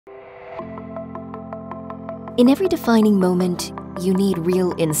In every defining moment, you need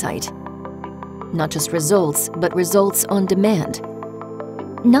real insight. Not just results, but results on demand.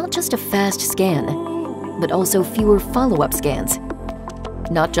 Not just a fast scan, but also fewer follow-up scans.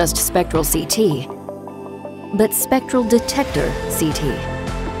 Not just spectral CT, but Spectral-detector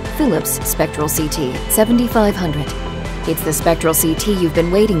CT. Philips Spectral CT 7500. It's the Spectral CT you've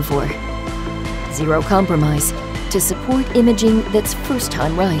been waiting for. Zero compromise to support imaging that's first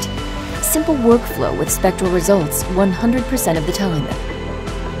time right. Simple workflow with spectral results 100% of the time.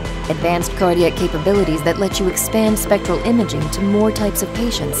 Advanced cardiac capabilities that let you expand spectral imaging to more types of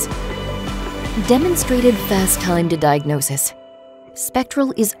patients. Demonstrated fast time to diagnosis.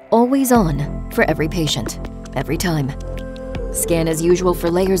 Spectral is always on for every patient, every time. Scan as usual for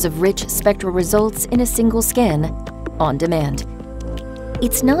layers of rich spectral results in a single scan, on demand.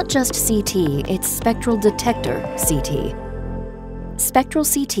 It's not just CT, it's Spectral-detector CT. Spectral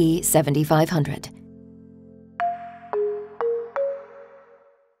CT 7500.